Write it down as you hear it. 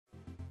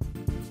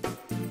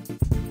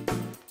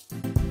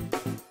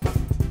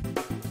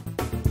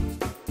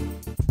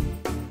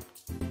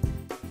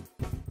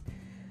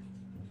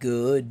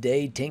Good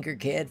day,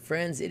 Tinkercad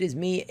friends. It is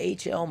me,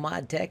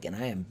 HLModTech, and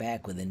I am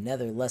back with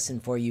another lesson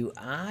for you.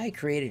 I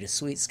created a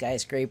sweet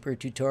skyscraper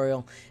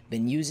tutorial.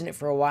 Been using it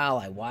for a while.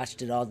 I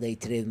watched it all day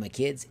today with my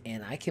kids,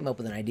 and I came up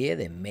with an idea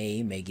that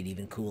may make it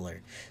even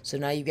cooler. So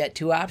now you've got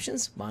two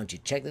options. Why don't you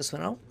check this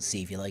one out,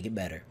 see if you like it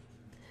better.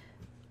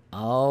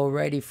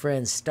 Alrighty,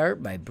 friends,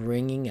 start by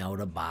bringing out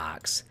a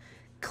box.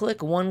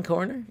 Click one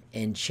corner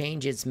and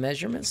change its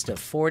measurements to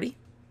 40.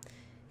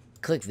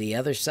 Click the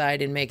other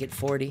side and make it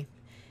 40.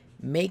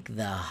 Make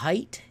the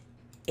height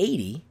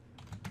 80,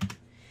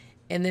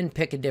 and then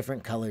pick a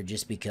different color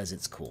just because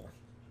it's cool.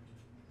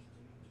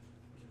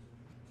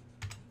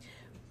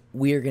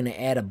 We are going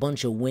to add a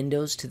bunch of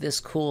windows to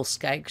this cool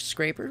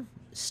skyscraper.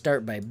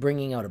 Start by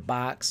bringing out a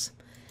box,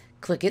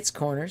 click its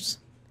corners,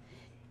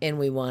 and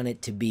we want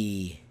it to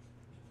be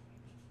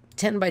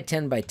 10 by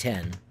 10 by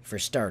 10 for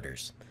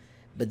starters.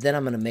 But then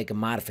I'm going to make a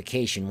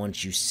modification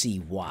once you see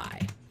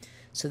why.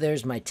 So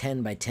there's my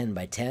 10 by 10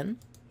 by 10.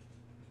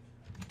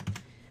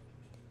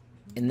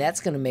 And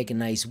that's going to make a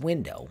nice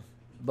window.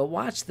 But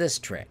watch this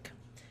trick.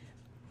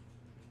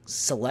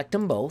 Select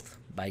them both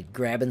by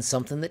grabbing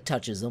something that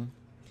touches them.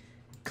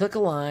 Click a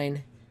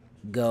line,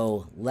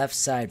 go left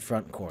side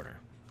front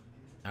corner.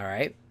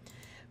 Alright?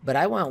 But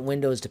I want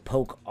windows to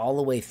poke all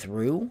the way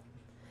through.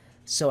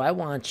 So I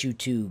want you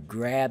to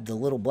grab the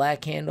little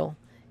black handle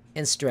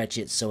and stretch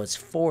it so it's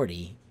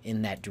 40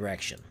 in that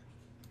direction.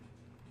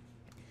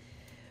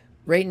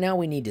 Right now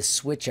we need to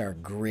switch our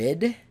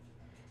grid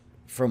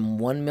from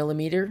 1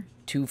 millimeter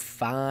to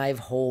 5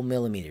 whole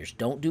millimeters.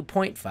 Don't do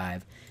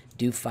 0.5,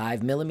 do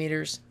 5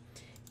 millimeters.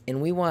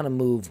 And we want to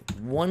move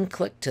one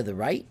click to the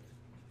right,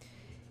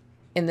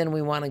 and then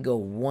we want to go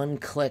one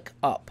click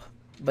up.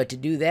 But to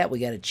do that, we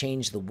got to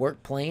change the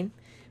work plane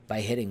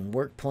by hitting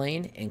work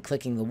plane and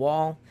clicking the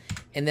wall,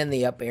 and then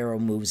the up arrow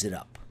moves it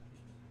up.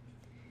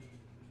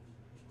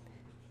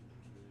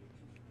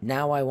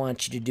 Now I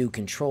want you to do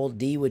Control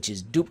D, which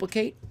is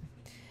duplicate.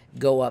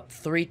 Go up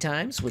 3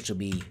 times, which will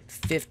be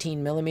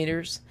 15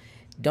 millimeters.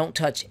 Don't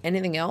touch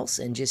anything else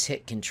and just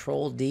hit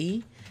Control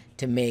D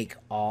to make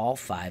all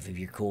 5 of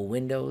your cool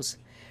windows.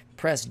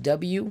 Press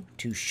W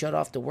to shut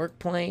off the work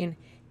plane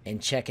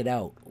and check it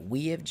out.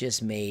 We have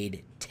just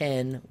made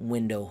 10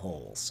 window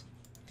holes.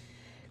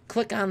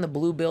 Click on the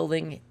blue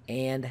building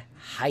and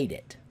hide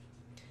it.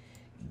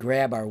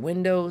 Grab our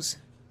windows,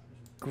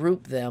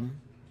 group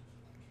them,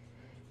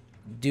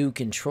 do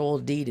Control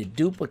D to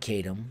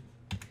duplicate them,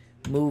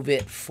 move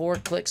it 4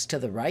 clicks to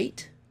the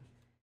right.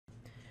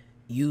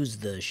 Use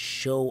the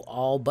Show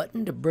All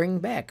button to bring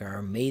back our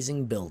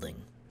amazing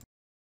building.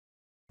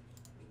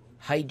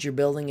 Hide your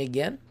building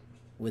again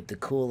with the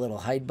cool little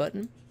hide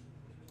button.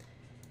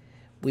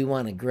 We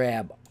want to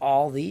grab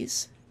all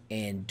these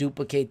and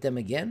duplicate them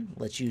again.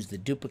 Let's use the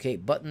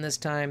duplicate button this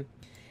time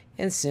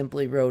and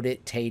simply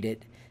rotate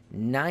it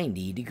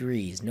 90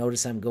 degrees.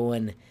 Notice I'm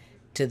going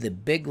to the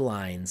big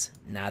lines,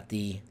 not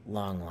the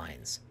long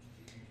lines.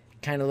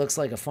 Kind of looks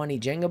like a funny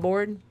Jenga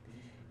board.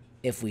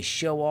 If we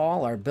show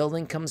all, our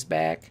building comes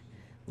back.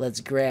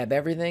 Let's grab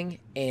everything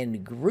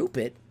and group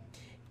it,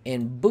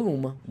 and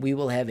boom, we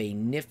will have a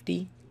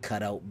nifty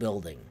cutout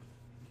building.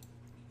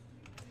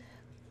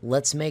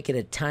 Let's make it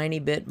a tiny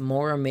bit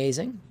more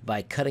amazing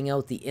by cutting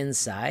out the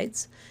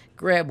insides.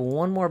 Grab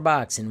one more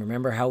box, and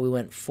remember how we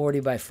went 40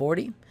 by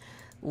 40?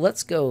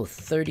 Let's go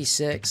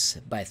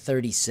 36 by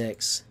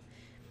 36.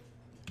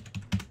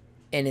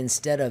 And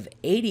instead of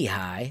 80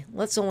 high,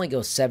 let's only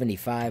go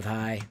 75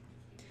 high.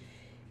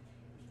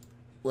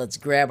 Let's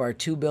grab our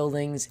 2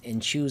 buildings and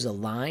choose a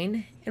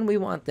line, and we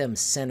want them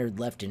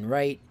centered left and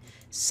right,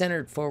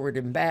 centered forward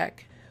and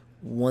back.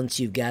 Once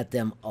you've got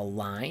them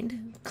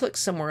aligned, click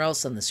somewhere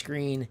else on the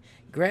screen,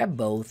 grab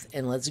both,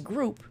 and let's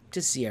group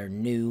to see our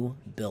new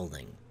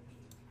building.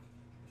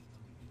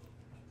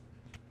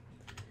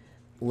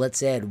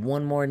 Let's add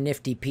one more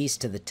nifty piece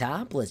to the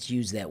top. Let's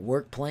use that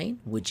work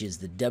plane, which is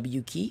the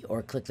W key,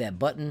 or click that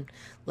button.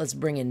 Let's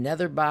bring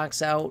another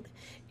box out,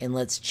 and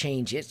let's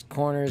change its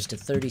corners to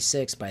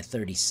 36 by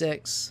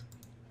 36.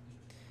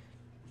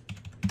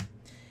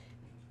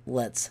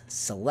 Let's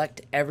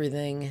select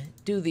everything,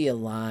 do the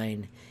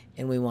align,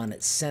 and we want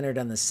it centered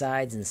on the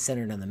sides and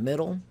centered on the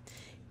middle.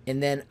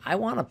 And then I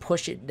want to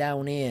push it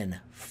down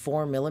in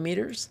 4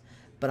 millimeters.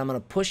 But I'm going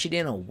to push it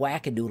in a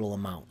wackadoodle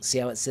amount. See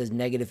how it says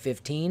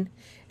 -15?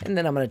 And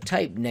then I'm going to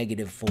type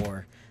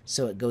 -4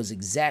 so it goes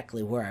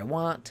exactly where I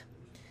want.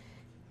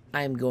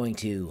 I'm going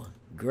to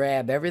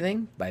grab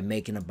everything by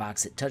making a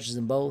box that touches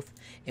them both.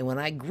 And when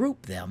I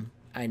group them,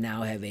 I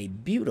now have a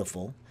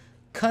beautiful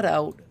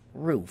cutout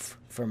roof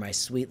for my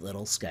sweet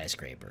little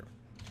skyscraper.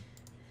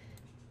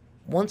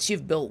 Once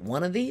you've built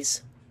one of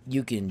these,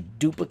 you can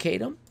duplicate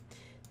them,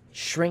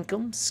 shrink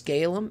them,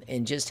 scale them,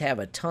 and just have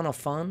a ton of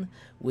fun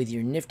with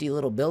your nifty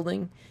little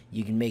building.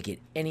 You can make it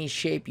any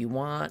shape you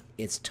want.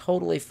 It's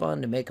totally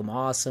fun to make them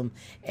awesome,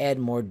 add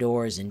more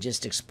doors, and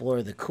just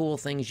explore the cool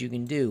things you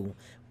can do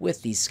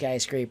with these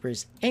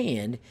skyscrapers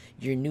and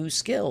your new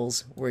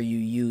skills where you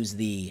use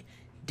the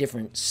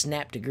different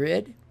snap to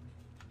grid,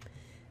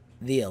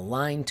 the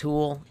align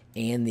tool,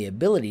 and the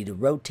ability to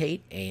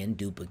rotate and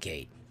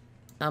duplicate.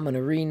 I'm going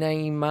to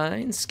rename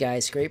mine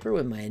Skyscraper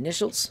with my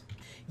initials.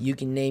 You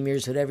can name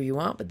yours whatever you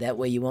want, but that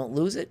way you won't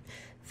lose it.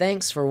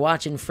 Thanks for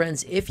watching,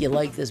 friends. If you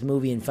liked this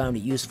movie and found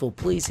it useful,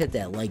 please hit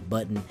that like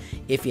button.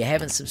 If you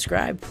haven't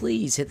subscribed,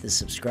 please hit the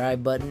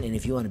subscribe button. And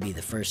if you want to be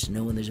the first to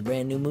know when there's a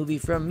brand new movie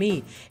from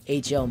me,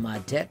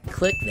 HLModTech,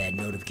 click that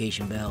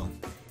notification bell.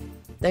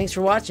 Thanks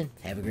for watching.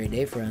 Have a great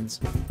day, friends.